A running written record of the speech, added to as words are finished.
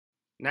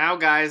Now,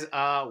 guys,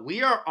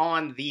 we are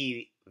on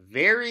the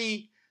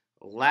very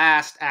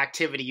last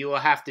activity you will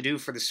have to do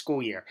for the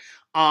school year.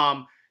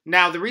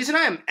 Now, the reason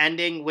I am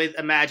ending with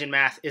Imagine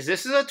Math is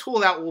this is a tool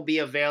that will be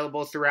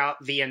available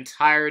throughout the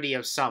entirety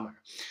of summer.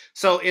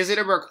 So, is it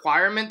a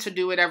requirement to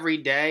do it every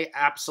day?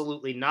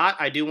 Absolutely not.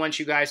 I do want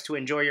you guys to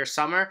enjoy your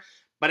summer,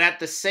 but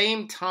at the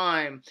same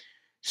time,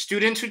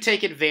 students who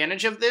take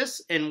advantage of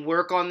this and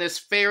work on this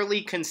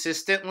fairly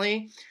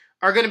consistently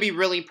are going to be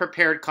really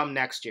prepared come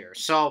next year.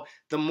 So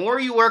the more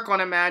you work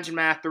on Imagine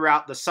Math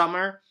throughout the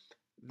summer,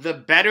 the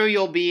better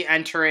you'll be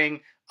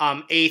entering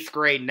 8th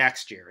grade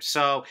next year.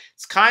 So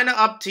it's kind of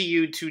up to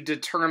you to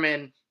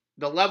determine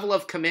the level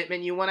of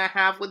commitment you want to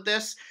have with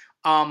this.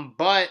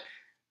 But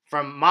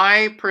from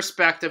my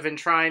perspective and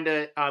trying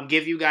to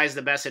give you guys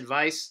the best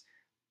advice,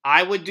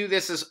 I would do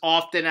this as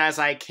often as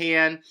I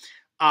can.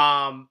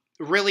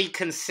 Really,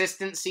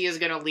 consistency is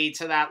going to lead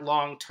to that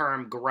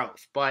long-term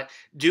growth. But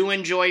do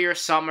enjoy your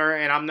summer,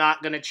 and I'm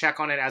not going to check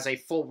on it as a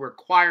full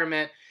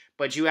requirement,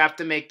 but you have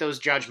to make those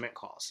judgment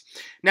calls.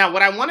 Now,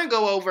 what I want to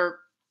go over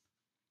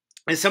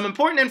is some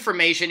important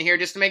information here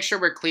just to make sure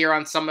we're clear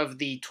on some of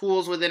the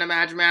tools within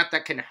Imagine Math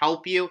that can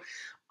help you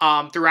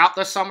throughout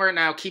the summer.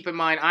 Now, keep in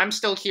mind, I'm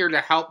still here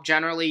to help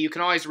generally. You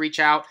can always reach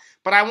out,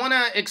 but I want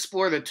to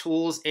explore the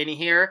tools in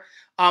here.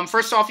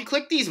 First off, you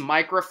click these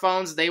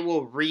microphones, they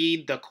will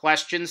read the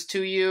questions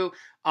to you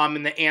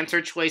and the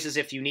answer choices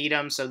if you need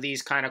them. So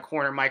these kind of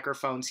corner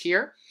microphones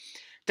here.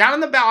 Down in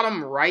the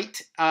bottom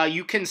right,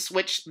 you can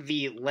switch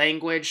the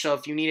language. So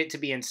if you need it to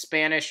be in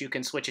Spanish, you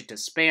can switch it to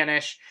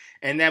Spanish.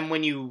 And then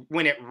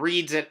when it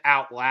reads it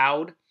out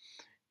loud,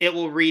 it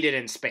will read it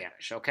in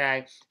Spanish,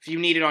 okay? If you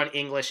need it on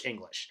English,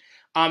 English.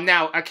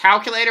 Now, a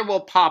calculator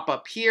will pop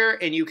up here,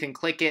 and you can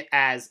click it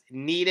as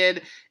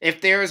needed.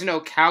 If there is no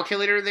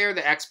calculator there,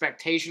 the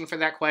expectation for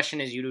that question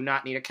is you do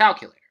not need a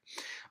calculator.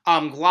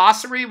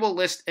 Glossary will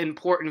list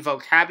important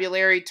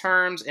vocabulary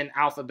terms in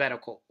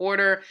alphabetical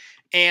order,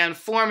 and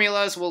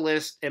formulas will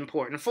list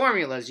important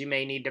formulas you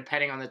may need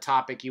depending on the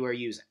topic you are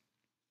using.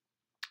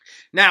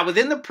 Now,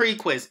 within the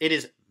pre-quiz, it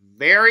is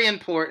very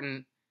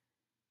important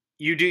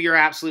you do your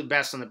absolute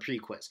best on the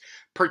pre-quiz,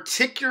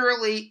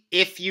 particularly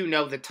if you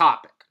know the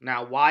topic.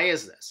 Now, why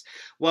is this?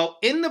 Well,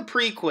 in the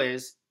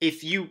pre-quiz,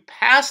 if you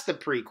pass the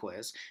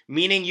pre-quiz,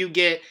 meaning you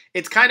get,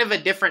 it's kind of a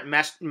different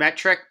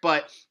metric,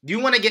 but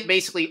you want to get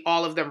basically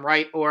all of them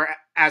right or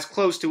as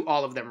close to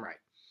all of them right.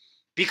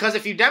 Because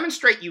if you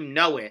demonstrate you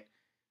know it,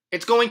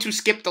 it's going to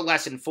skip the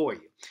lesson for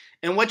you.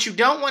 And what you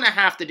don't want to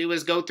have to do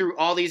is go through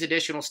all these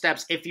additional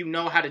steps if you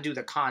know how to do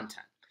the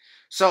content.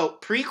 So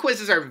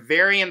pre-quizzes are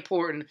very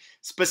important,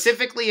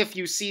 specifically if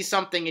you see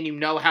something and you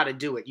know how to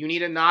do it. You need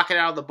to knock it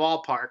out of the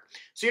ballpark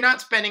so you're not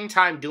spending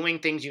time doing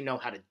things you know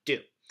how to do.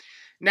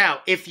 Now,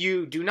 if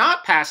you do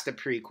not pass the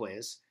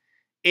pre-quiz,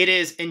 it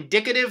is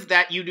indicative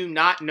that you do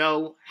not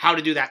know how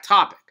to do that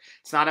topic.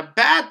 It's not a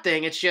bad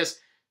thing. It's just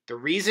the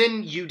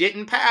reason you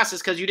didn't pass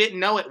is because you didn't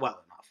know it well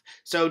enough.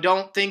 So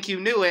don't think you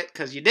knew it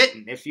because you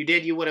didn't. If you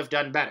did, you would have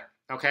done better.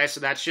 Okay, so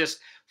that's just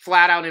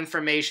flat out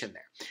information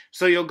there.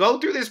 So you'll go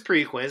through this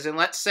pre-quiz, and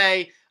let's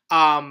say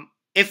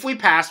if we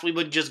passed, we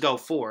would just go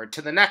forward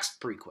to the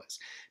next pre-quiz.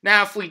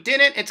 Now, if we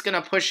didn't, it's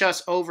going to push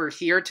us over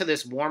here to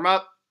this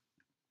warm-up.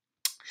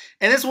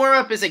 And this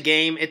warm-up is a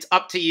game. It's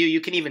up to you.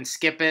 You can even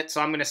skip it, so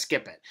I'm going to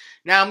skip it.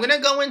 Now, I'm going to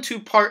go into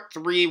part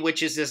 3,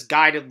 which is this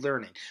guided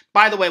learning.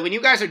 By the way, when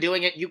you guys are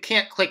doing it, you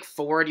can't click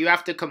forward. You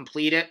have to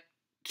complete it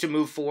to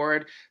move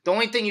forward. The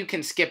only thing you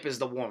can skip is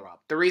the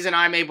warm-up. The reason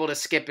I'm able to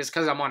skip is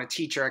because I'm on a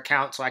teacher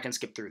account, so I can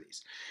skip through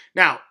these.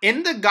 Now,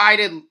 in the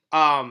guided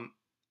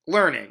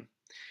learning,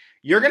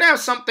 you're going to have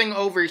something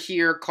over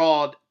here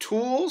called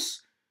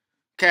tools,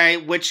 okay,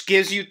 which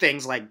gives you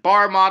things like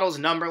bar models,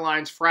 number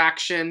lines,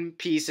 fraction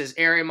pieces,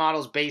 area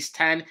models, base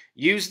 10.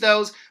 Use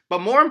those.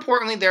 But more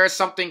importantly, there is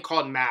something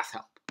called math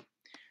help.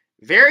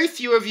 Very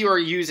few of you are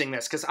using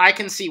this because I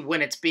can see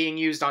when it's being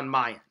used on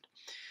my end.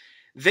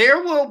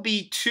 There will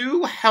be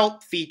 2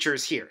 help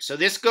features here. So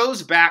this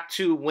goes back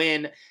to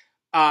when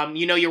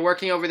you're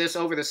working over this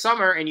over the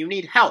summer and you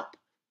need help.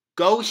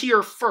 Go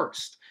here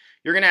first.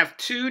 You're going to have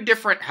 2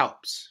 different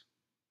helps.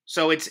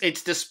 So it's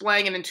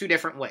displaying it in 2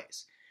 different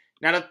ways.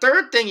 Now the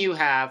third thing you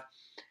have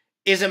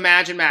is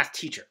Imagine Math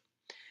Teacher.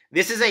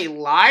 This is a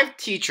live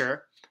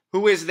teacher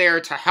who is there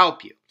to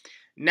help you.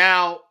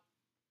 Now,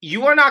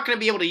 you are not going to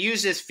be able to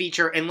use this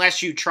feature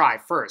unless you try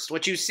first.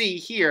 What you see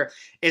here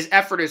is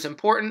effort is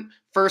important.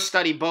 First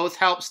study both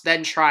helps,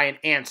 then try and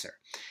answer.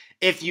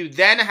 If you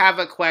then have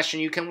a question,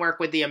 you can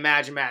work with the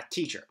Imagine Math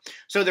Teacher.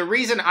 So the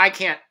reason I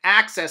can't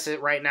access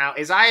it right now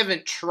is I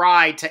haven't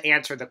tried to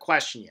answer the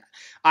question yet.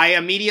 I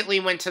immediately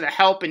went to the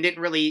help and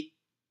didn't really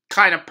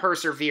kind of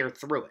persevere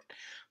through it.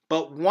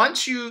 But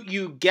once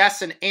you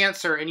guess an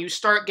answer and you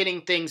start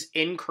getting things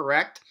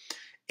incorrect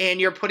and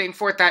you're putting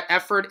forth that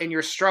effort and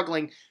you're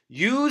struggling,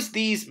 use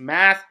these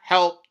math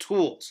help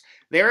tools.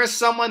 There is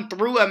someone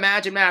through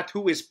Imagine Math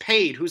who is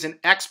paid, who's an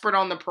expert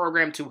on the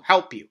program to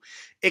help you.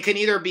 It can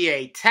either be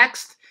a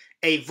text,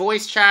 a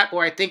voice chat,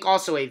 or I think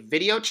also a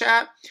video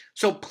chat.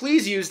 So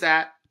please use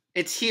that.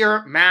 It's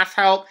here, math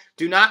help.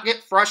 Do not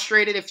get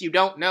frustrated if you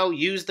don't know.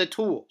 Use the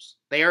tools.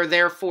 They are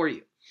there for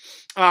you.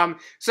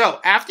 So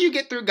after you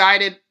get through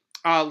guided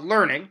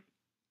learning,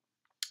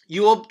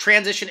 you will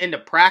transition into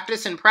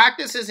practice, and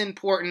practice is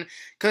important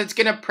because it's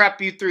going to prep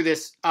you through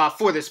this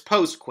for this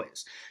post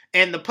quiz.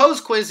 And the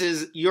post quiz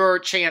is your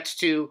chance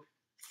to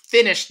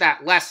finish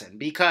that lesson,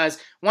 because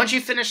once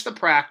you finish the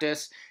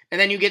practice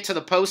and then you get to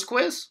the post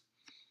quiz,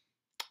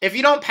 if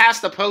you don't pass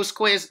the post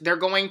quiz, they're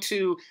going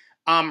to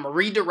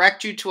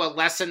redirect you to a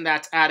lesson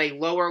that's at a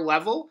lower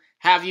level,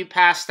 have you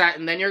pass that,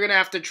 and then you're going to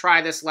have to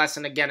try this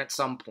lesson again at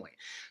some point.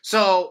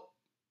 So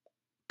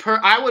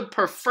I would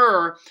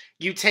prefer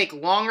you take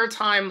longer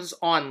times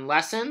on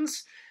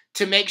lessons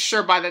to make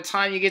sure by the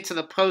time you get to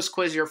the post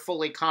quiz, you're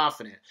fully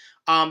confident.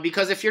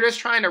 Because if you're just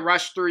trying to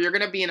rush through, you're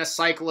going to be in a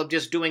cycle of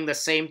just doing the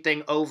same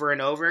thing over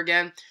and over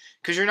again,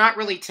 because you're not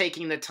really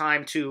taking the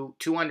time to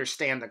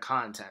understand the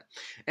content.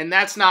 And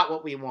that's not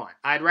what we want.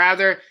 I'd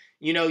rather,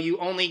 you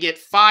only get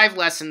 5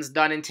 lessons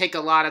done and take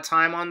a lot of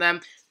time on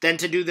them than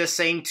to do the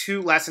same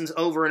 2 lessons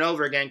over and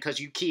over again because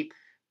you keep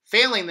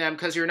failing them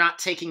because you're not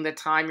taking the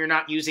time, you're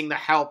not using the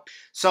help,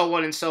 so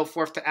on and so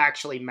forth to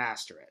actually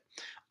master it.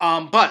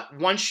 But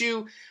once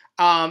you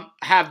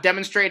have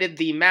demonstrated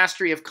the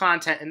mastery of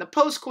content in the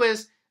post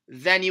quiz,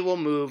 then you will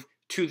move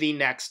to the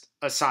next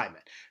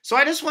assignment. So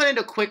I just wanted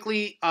to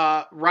quickly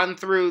run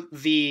through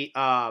the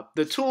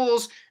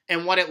tools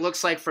and what it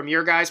looks like from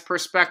your guys'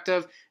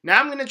 perspective. Now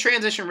I'm going to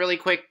transition really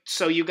quick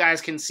so you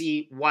guys can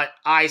see what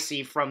I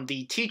see from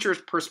the teacher's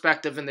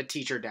perspective in the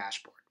teacher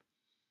dashboard.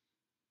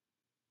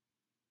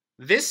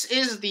 This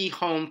is the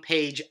home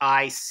page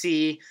I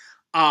see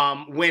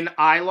when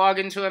I log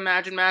into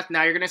Imagine Math.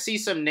 Now you're going to see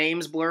some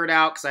names blurred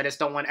out because I just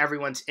don't want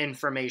everyone's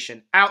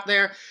information out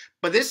there.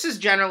 But this is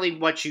generally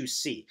what you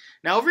see.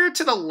 Now over here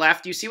to the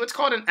left, you see what's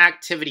called an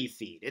activity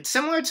feed. It's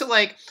similar to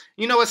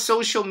a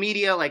social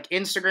media like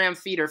Instagram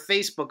feed or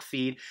Facebook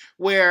feed,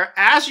 where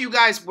as you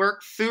guys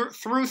work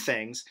through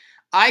things,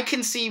 I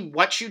can see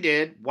what you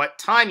did, what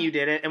time you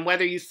did it, and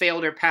whether you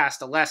failed or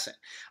passed a lesson.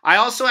 I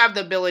also have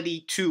the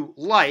ability to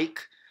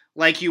like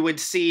you would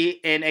see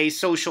in a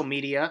social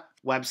media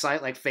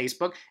website like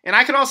Facebook. And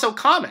I can also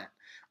comment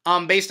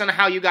based on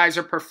how you guys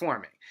are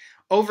performing.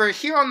 Over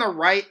here on the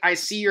right, I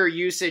see your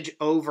usage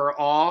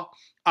overall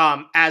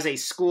as a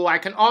school. I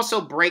can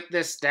also break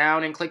this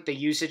down and click the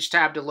usage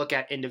tab to look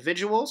at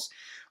individuals.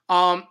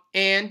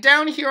 And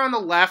down here on the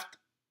left,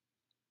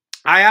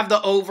 I have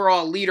the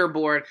overall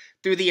leaderboard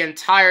through the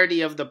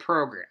entirety of the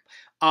program.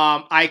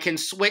 I can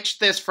switch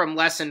this from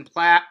lesson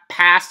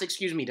passed,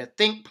 to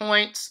think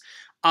points.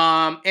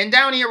 And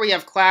down here we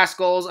have class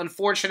goals.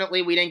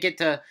 Unfortunately, we didn't get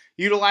to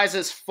utilize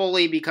this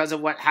fully because of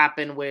what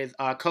happened with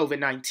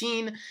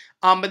COVID-19.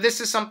 But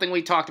this is something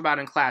we talked about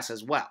in class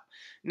as well.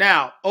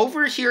 Now,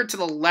 over here to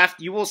the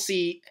left, you will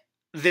see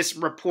this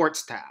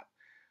reports tab.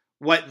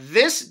 What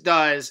this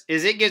does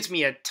is it gives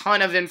me a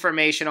ton of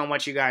information on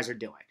what you guys are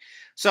doing.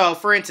 So,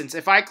 for instance,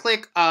 if I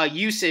click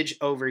usage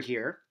over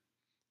here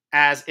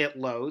as it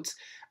loads,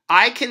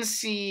 I can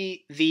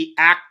see the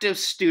active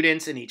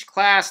students in each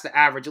class, the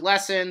average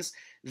lessons,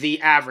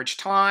 the average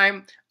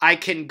time. I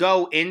can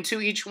go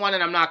into each one,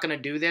 and I'm not going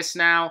to do this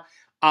now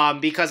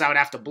because I would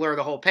have to blur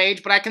the whole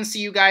page, but I can see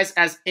you guys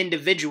as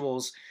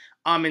individuals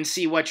and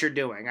see what you're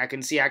doing. I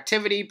can see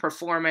activity,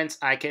 performance.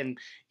 I can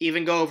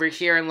even go over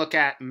here and look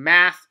at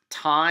math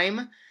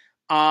time.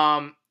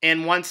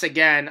 And once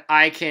again,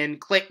 I can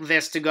click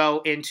this to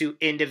go into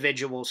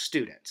individual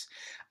students.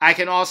 I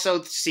can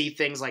also see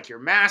things like your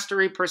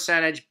mastery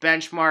percentage,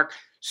 benchmark,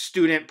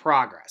 student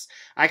progress.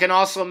 I can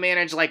also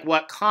manage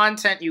what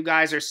content you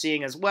guys are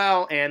seeing as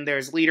well, and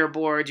there's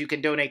leaderboards. You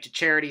can donate to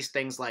charities,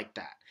 things like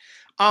that.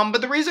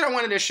 But the reason I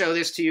wanted to show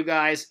this to you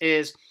guys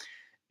is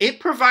it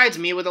provides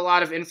me with a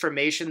lot of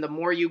information the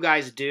more you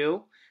guys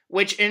do,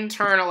 which in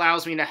turn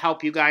allows me to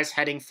help you guys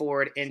heading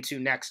forward into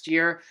next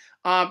year.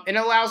 And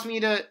allows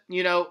me to,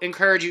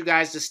 encourage you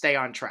guys to stay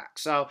on track.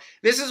 So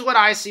this is what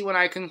I see when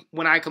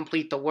I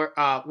complete the work,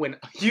 when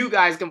you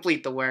guys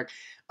complete the work.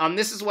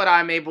 This is what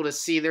I'm able to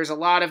see. There's a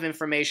lot of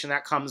information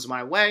that comes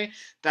my way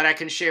that I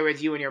can share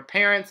with you and your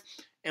parents.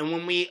 And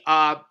when we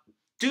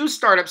do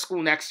start up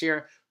school next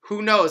year,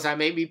 who knows? I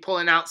may be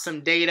pulling out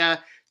some data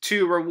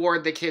to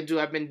reward the kids who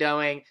have been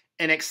doing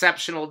an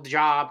exceptional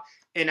job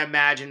in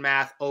Imagine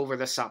Math over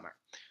the summer.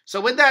 So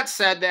with that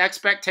said, the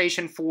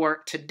expectation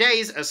for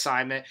today's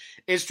assignment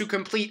is to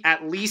complete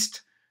at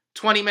least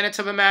 20 minutes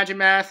of Imagine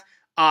Math.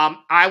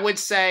 I would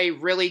say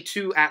really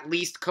to at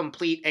least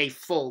complete a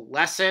full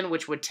lesson,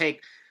 which would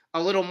take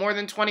a little more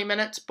than 20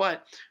 minutes.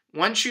 But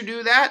once you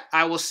do that,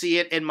 I will see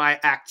it in my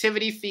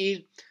activity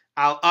feed.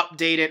 I'll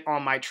update it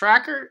on my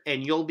tracker,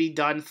 and you'll be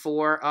done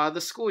for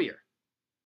the school year.